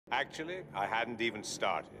Actually, I hadn't even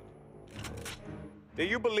started. Do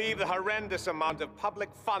you believe the horrendous amount of public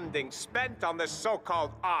funding spent on this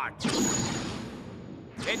so-called art?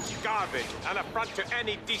 It's garbage, an affront to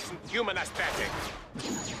any decent human aesthetic.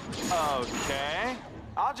 Okay.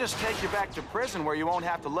 I'll just take you back to prison where you won't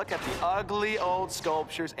have to look at the ugly old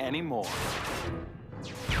sculptures anymore.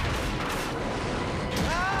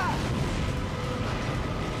 Ah!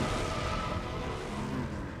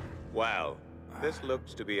 Well, this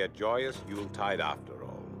looks to be a joyous Yuletide after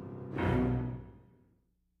all.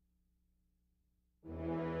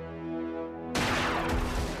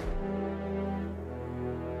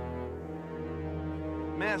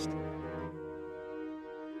 Missed.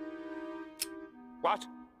 What?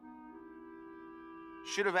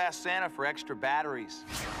 Should have asked Santa for extra batteries.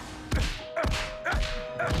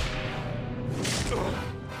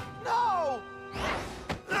 No!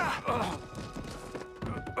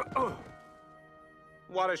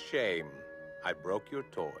 What a shame. I broke your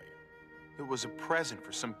toy. It was a present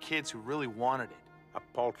for some kids who really wanted it. A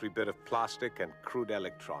paltry bit of plastic and crude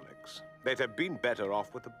electronics. They'd have been better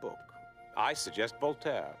off with a book. I suggest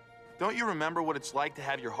Voltaire. Don't you remember what it's like to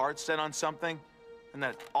have your heart set on something? And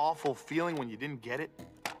that awful feeling when you didn't get it?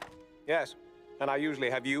 Yes, and I usually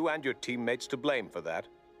have you and your teammates to blame for that.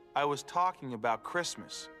 I was talking about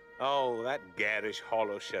Christmas. Oh, that garish,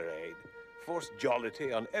 hollow charade. Forced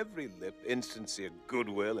jollity on every lip, instancy of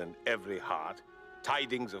goodwill in every heart.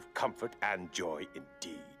 Tidings of comfort and joy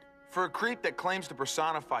indeed. For a creep that claims to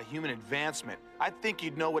personify human advancement, I think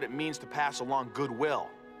you'd know what it means to pass along goodwill.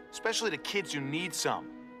 Especially to kids who need some.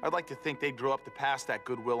 I'd like to think they'd grow up to pass that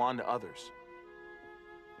goodwill on to others.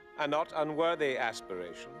 A not unworthy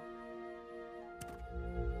aspiration.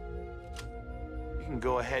 You can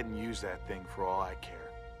go ahead and use that thing for all I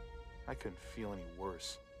care. I couldn't feel any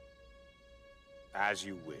worse. As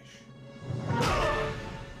you wish.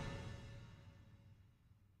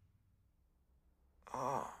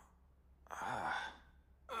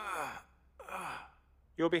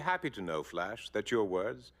 You'll be happy to know, Flash, that your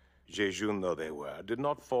words, jejune though they were, did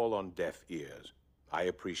not fall on deaf ears. I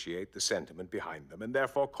appreciate the sentiment behind them, and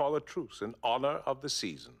therefore call a truce in honor of the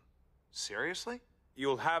season. Seriously?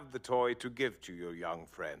 You'll have the toy to give to your young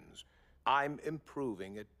friends. I'm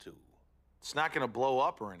improving it, too. It's not gonna blow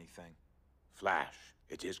up or anything. Flash,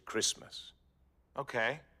 it is Christmas.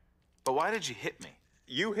 Okay. But why did you hit me?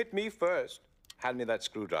 You hit me first. Hand me that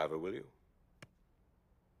screwdriver, will you?